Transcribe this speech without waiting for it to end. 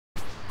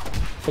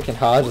Freaking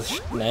hard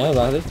as nails,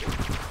 aren't they?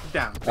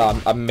 Down.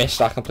 Oh, I missed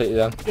that completely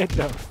then. Get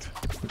down.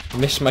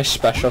 Missed my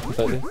special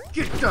completely.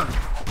 Get down.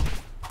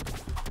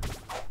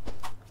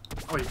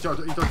 Oh, you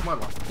dodged my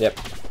one. Yep.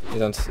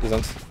 He's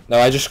on. No,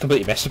 I just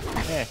completely missed him.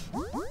 Yeah.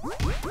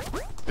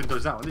 Didn't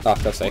dodge that one, did you? Oh,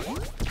 for God's sake.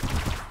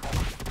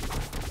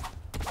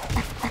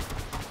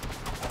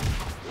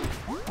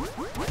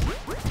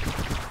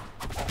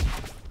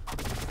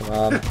 Come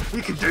on.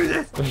 You can do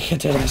this. We can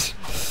do this.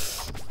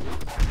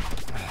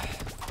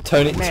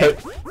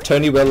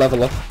 Tony will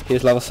level up.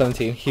 He's level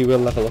 17. He will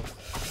level up.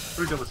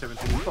 Who's level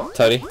 17? What?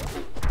 Tony.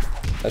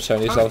 That's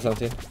Tony. He's level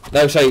 17.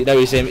 No, sorry. No,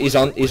 he's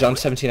on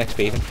 17 XP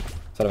even.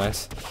 That's what I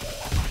meant.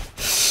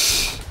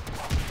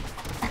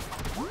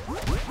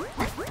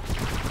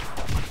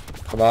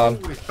 Come on.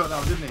 Ooh, he felt that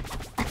one, didn't he?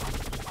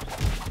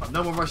 Oh,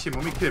 no one rush him.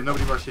 When we kill him,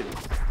 nobody rush him.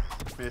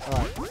 Yes.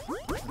 Alright.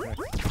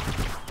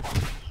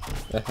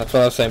 Yeah, that's what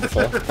I was saying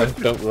before.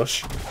 Don't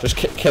rush. Just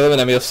kill him and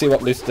then we'll see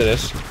what loot there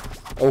is.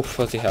 Oh,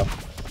 bloody hell.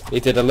 He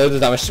did a load of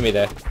damage to me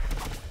there.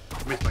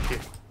 Missed my kick.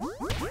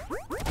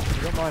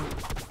 You don't mind.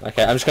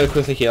 Okay, I'm just gonna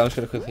quickly heal.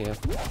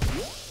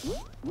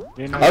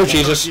 You know, Oh,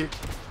 Jesus.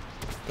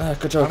 Ah,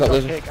 good job, I got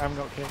haven't loot. got kick. I haven't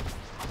got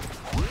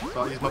kick.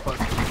 Right, use my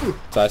button.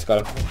 Sorry,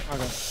 got him.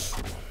 Okay.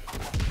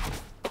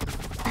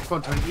 Come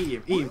on, Tony, eat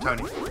him. Eat him,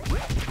 Tony.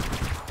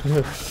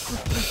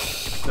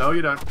 No,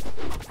 you don't.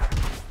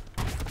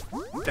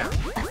 Down.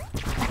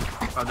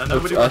 Oh, no,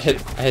 nobody I rushed him.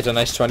 hit a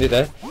nice 20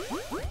 there.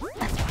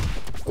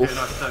 Yeah,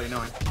 nice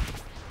 39.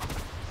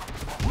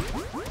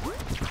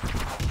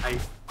 8.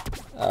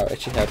 Oh,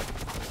 itchy head.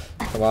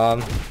 Come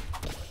on.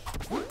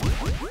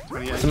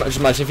 28. Just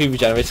imagine if he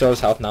regenerates all his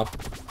health now.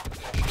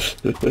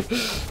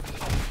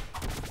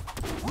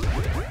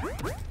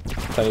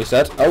 Tony's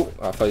dead. Oh,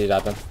 I thought you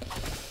died then.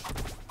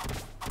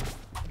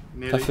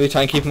 Nearly. Hopefully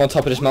try and keep him on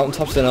top of this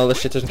mountaintop so then all this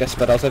shit doesn't get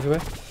spread out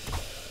everywhere.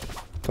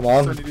 Come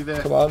on. So nearly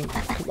there. Come on.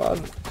 Come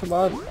on. Come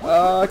on.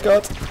 Oh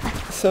god.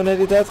 So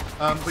nearly dead.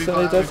 We've So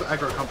nearly got dead.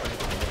 aggro company.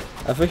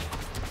 Have we?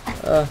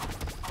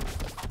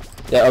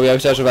 Yeah, oh we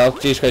have as well.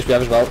 Jesus Christ, we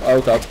have as well.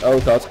 Oh god. Oh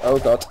god. Oh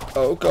god.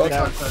 Oh god. Big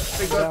guy first.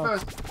 Big guy Down.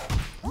 first.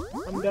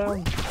 I'm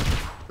down.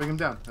 Bring him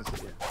down. That's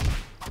it, yeah.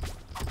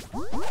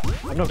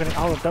 I'm not gonna.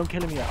 Oh, don't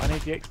kill him yet. I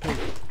need the XP.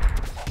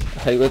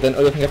 Okay, well then,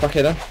 we can get back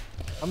here then.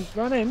 I'm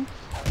running.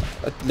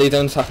 Lead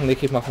on attack and they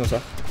keep him off and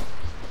stuff.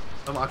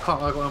 I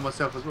can't. I got on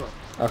myself as well.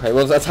 Okay,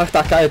 well attack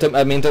that guy. Don't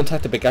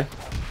attack the big guy.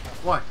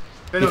 Why?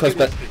 Because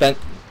Ben.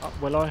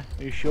 Will I? Are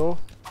you sure?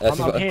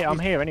 I'm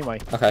here anyway.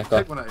 Okay, go.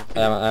 Take one out of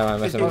I am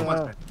Just missing give him. him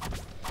one.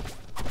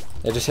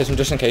 Yeah, just hit him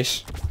just in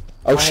case.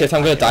 Oh shit,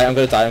 I'm gonna die,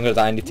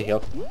 I need to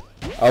heal.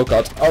 Oh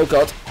god, oh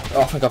god.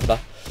 Oh, thank god for that.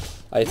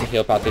 I need to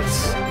heal badly.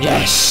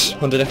 Yes!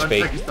 100 Don't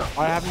take his XP. stuff.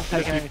 I haven't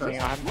taken Just do anything.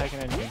 first. I haven't taken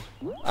anything.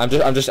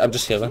 I'm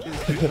just healing.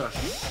 Just do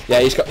first. Yeah,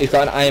 he's got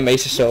an iron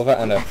mace, a silver,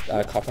 and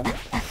a copper.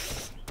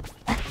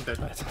 I'm dead.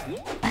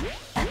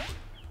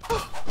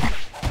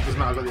 Doesn't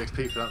matter, I got the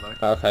XP for that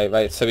though. Okay,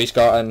 right, so he's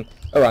got an...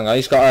 Oh, hang on,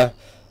 he's got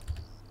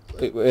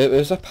a... It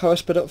was a power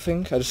spit up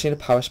thing? I just seen a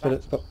power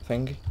spit up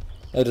thing.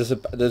 No, there's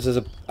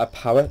a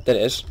power, there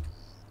it is.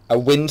 A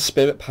wind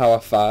spirit power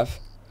 5.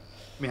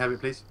 Let me have it,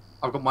 please.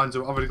 I've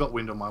already got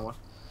wind on my one.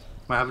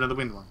 May I have another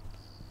wind one?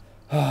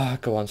 Ah,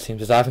 go on,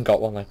 seems I haven't got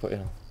one, like, but you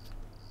know.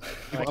 Right,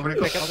 I've can already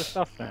we got pick up the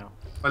stuff now?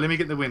 Well, let me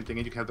get the wind thing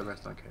and you can have the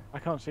rest, okay. I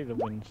can't see the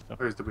wind stuff.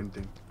 Where is the wind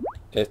thing?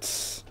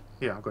 It's...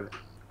 Yeah, I've got it.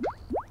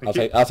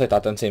 I'll take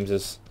that then, seems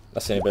as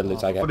that's the only bit of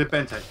loot I What get. did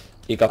Ben take?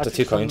 You got That's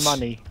the 2 some coins.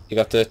 money. You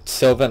got the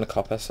silver and the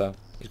copper, so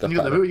he's got And you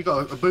got, that. you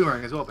got a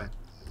boomerang as well, Ben.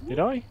 Did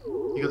I?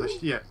 You got the,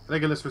 yeah,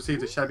 Legolas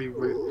received a shabby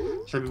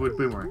wood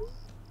boomerang.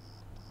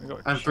 I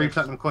got And 3 chest.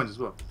 platinum coins as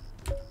well.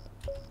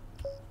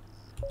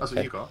 That's what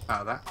Okay. you got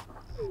out of that.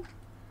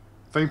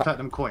 3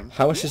 platinum coins.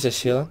 How much is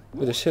this healing?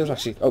 Well, this heals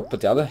actually... Oh,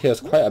 but the other heals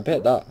quite a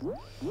bit, that.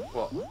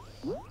 What?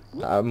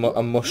 A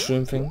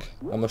mushroom thing.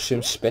 A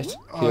mushroom spit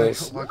Oh,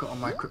 heals. what I got on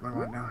my equipment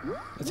right now.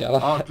 The other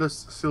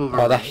Artless silver.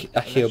 oh, that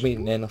healed me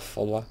near enough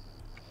full one.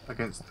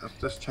 Against.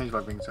 Let's change my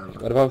rings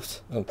out. What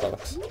about... Oh,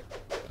 bollocks.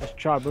 Let's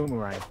try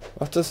boomerang.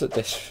 What does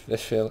this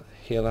feel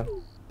healing?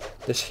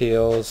 This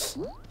heals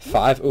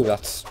 5. Oh,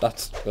 that's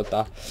good,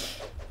 that.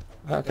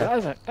 Okay.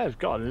 That has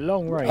got a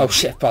long range. Oh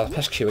shit,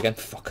 press Q again,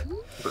 fuck.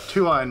 I've got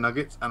 2 iron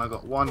nuggets and I've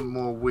got 1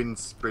 more wind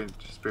spirit.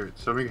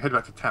 So we can head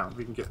back to town.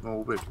 We can get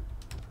more wood.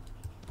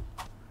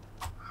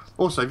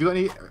 Also, have you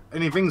got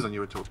any rings on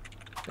you at all?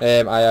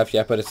 I have,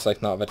 yeah, but it's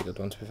like not a very good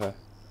one to be fair.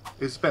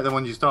 It's better than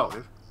one you start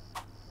with.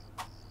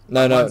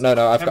 No, I've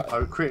got...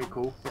 Tempo,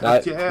 critical. It No,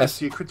 adds that's-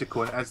 to your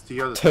critical and it adds to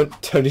your other.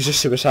 Tony's just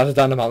suicided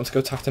down the mountain to go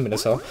attack the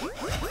Minotaur.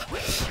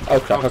 Oh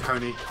crap. Oh,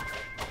 Tony.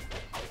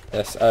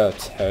 Yes, oh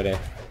Tony.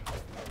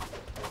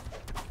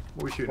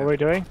 What are we shooting What are we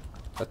doing?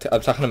 I'm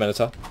attacking the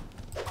Minotaur.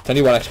 It's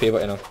only 1 XP,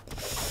 but you know.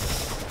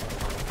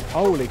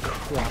 Holy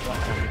crap!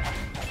 That's heavy.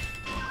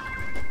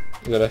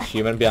 You got a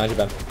human behind you,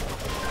 Ben.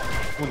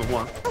 at? More than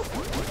one.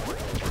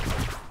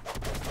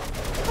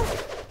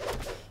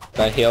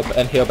 Ben heal,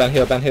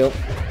 Ben heal.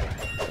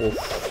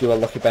 Oof, you are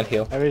lucky, Ben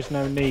heal. There is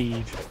no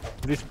need.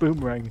 This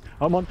boomerang.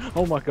 I'm on.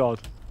 Oh my god.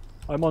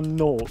 I'm on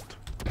naught.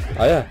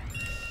 Oh yeah.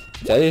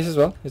 There he is as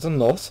well. He's on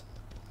north.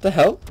 The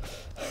hell?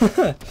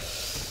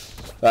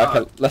 Right,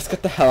 okay, let's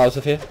get the hell out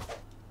of here.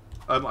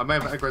 I may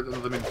have aggroed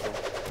another minotaur.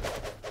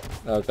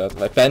 Oh god.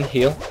 Like, Ben,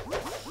 heal.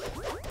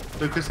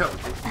 Lucas, help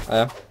me. I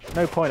am.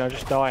 No point, I'll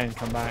just die and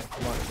come back.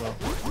 Might as well.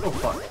 Oh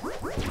fuck.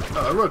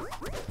 Run.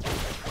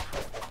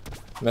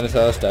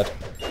 Minotaur's dead.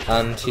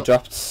 And he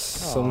dropped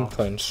some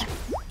coins.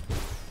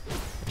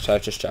 Which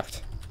I've just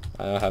jacked.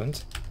 I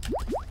haven't.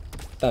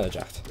 Then I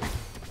jacked.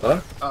 Did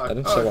I? I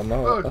didn't see one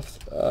more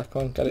left.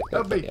 Come on, get it.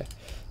 Get it. Yeah.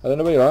 I don't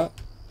know where you are.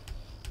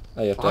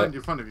 Oh, you're behind you,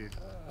 in front of you.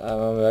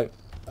 I'm right.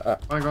 I'm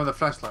gonna go on the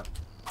flashlight.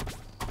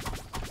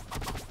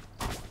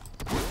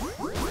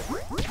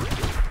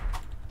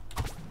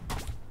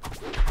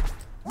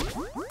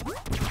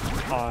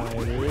 I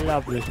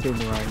love this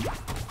boomerang.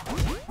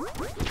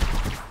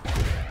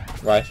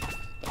 Right.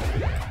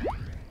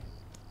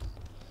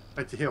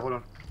 Right to here, hold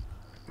on.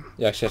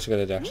 Yeah, actually, that's a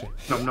good idea, actually.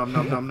 Nom nom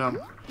nom nom nom.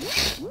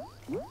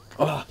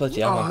 Oh, bloody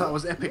hell, man. That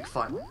was epic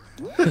fun.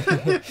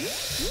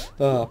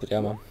 Oh, bloody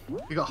hell, man.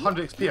 You got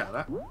 100 XP out of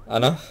that. I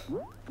know.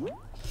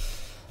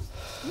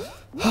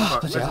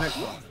 Right, where's the next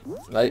one?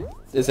 Right,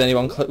 is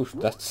anyone close?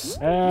 That's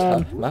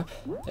map.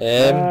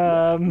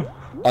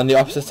 On the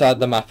opposite side of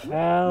the map.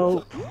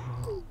 Help!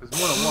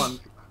 There's one on one.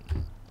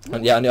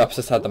 And yeah, on the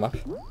opposite side of the map.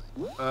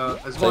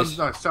 There's one,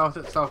 no,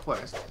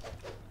 southwest.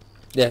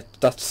 Yeah,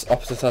 that's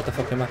opposite side of the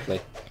fucking map,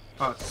 Lee.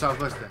 Oh, it's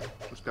southwest then.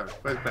 Let's go.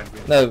 Where's Ben?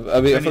 No,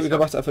 I thought we go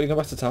back to. I thought we go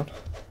back to town.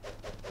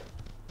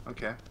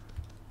 Okay.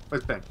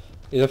 Where's Ben?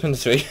 He's up in the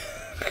tree.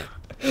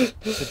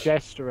 The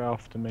jester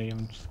after me.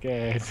 I'm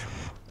scared.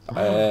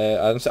 I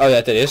don't see, oh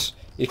yeah, there he is.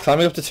 He's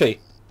climbing up the tree.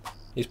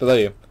 He's below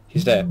you.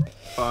 He's there.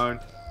 Fine.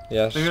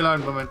 Yes. Leave me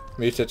alone, woman.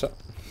 Muted.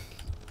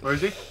 Where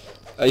is he?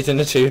 He's in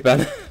the tree,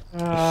 Ben.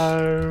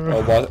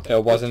 No.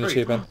 It was in the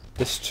tree, Ben.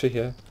 This tree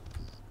here.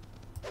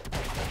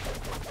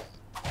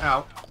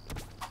 Ow.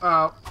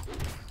 Ow.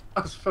 I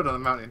was fell on the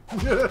mountain.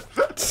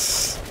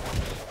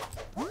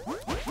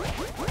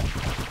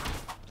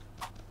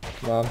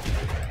 Come on.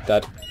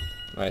 Dead.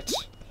 Right.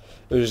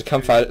 There's a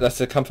campfire.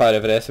 That's a campfire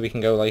over there, so we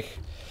can go like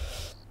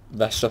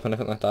rest up and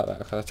everything like that.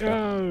 Right, okay, let's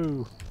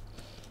go.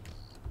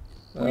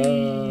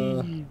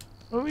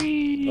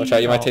 Watch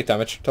out, you might take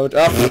damage. Told you.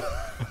 Oh.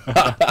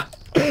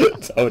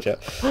 Told you.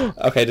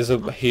 Okay, there's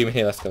a human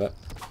here. Let's get it.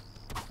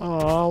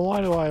 Oh,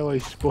 why do I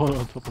always spawn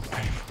on top of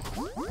people?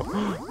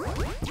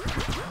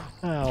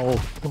 Ow.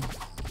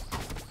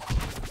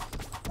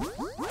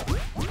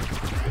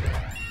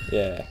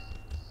 Yeah.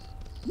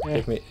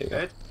 Give me.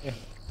 Bed?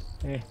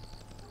 Yeah.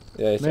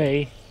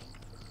 Me?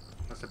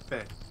 That's a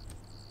bed.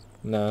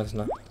 No, it's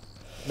not.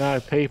 No,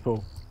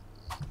 people.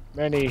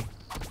 Many.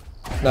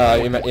 No,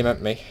 you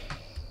meant me.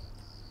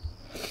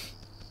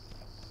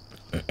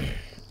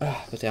 Where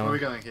are we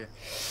going here?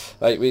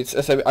 Right,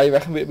 so I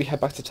reckon we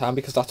head back to town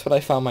because that's what I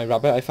found my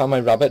rabbit. I found my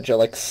rabbit just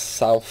like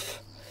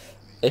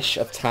south-ish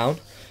of town.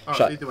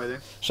 Alright, either way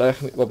then. So I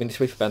reckon we need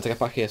to wait for Ben to get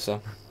back here,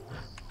 so.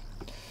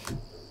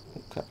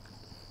 Okay.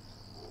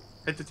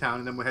 Head to town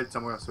and then we'll head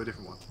somewhere else to a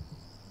different one.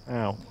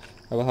 Ow.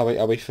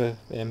 I'll wait for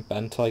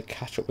Ben to like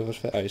catch up with us.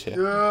 Oh, he's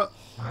here.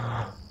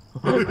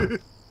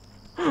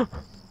 Yeah.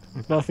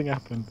 Nothing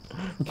happened.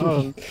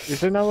 Oh, is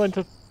there nowhere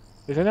to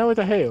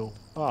heal?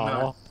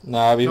 Oh.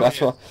 No,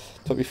 that's what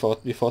we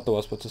thought there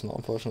was, but there's not,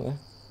 unfortunately.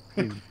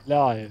 You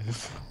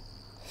liars.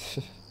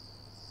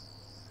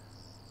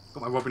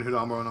 Got my Robin Hood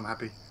armor on, I'm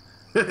happy.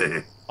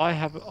 I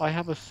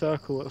have a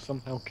circle that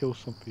somehow kills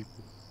some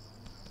people.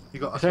 You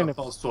got a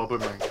false sword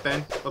boomerang.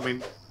 Ben,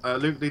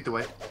 Luke, lead the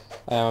way.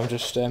 I'm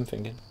just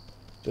thinking.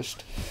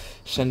 Just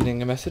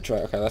sending a message.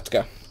 Right, okay, let's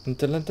go. How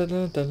do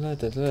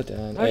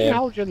you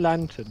hold your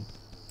lantern?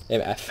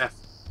 F.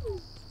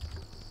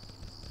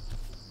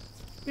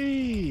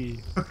 B.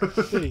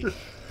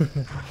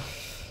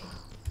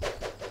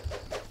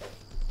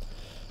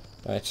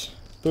 Right.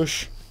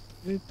 Bush.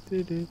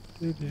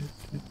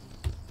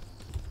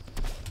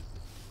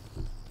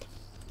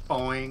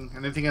 Boing.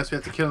 And anything else we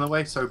have to kill on the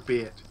way, so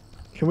be it.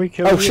 Can we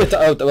kill Oh you? shit,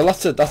 well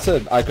that's a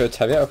aggro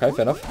terrier, okay,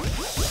 fair enough.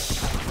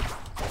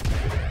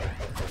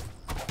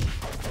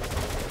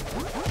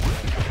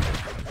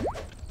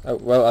 Oh,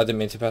 well, I didn't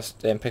mean to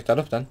pick that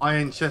up then.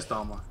 Iron chest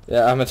armor.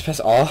 Yeah, I meant to press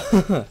R.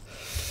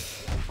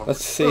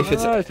 Let's see if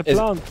it's a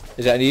plant.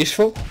 Is it any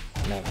useful?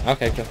 No.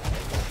 Okay, cool.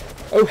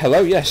 Oh,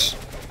 hello, yes.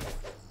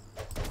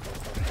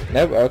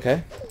 No,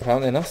 okay.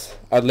 Apparently not.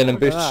 Linen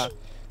boots.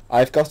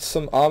 I've got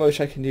some armor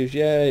which I can use.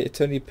 Yay, it's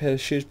only a pair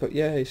of shoes, but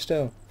yay,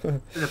 still.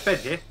 There's a bed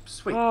here.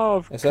 Sweet. Oh,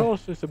 of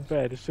course there's a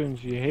bed as soon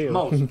as you heal.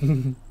 Moles.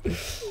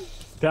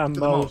 Damn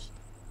moles.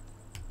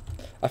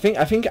 I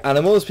think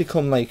animals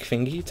become like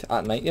thingy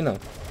at night, you know.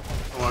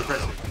 Oh,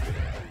 aggressive.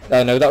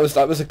 Oh no, that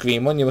was a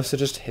green one. You must have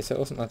just hit it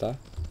or something like that.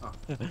 Oh.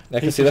 I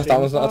can see that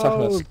one's not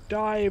attacking us. Oh,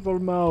 diable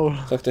mole.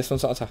 Look, this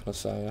one's not attacking us,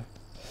 so yeah.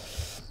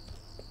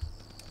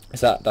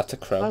 Is that's a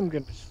crow? I'm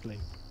gonna sleep.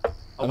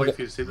 I'll wait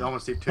for you to sleep. I want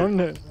to sleep too.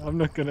 I'm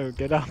not gonna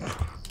get up.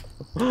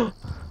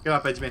 Get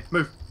up, Benjamin.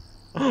 Move.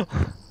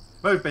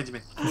 Move,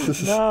 Benjamin.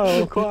 No,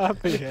 I'm quite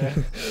happy here.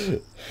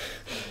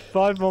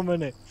 5 more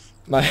minutes.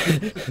 My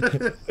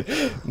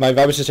my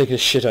rabbit's just taking a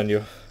shit on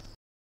you.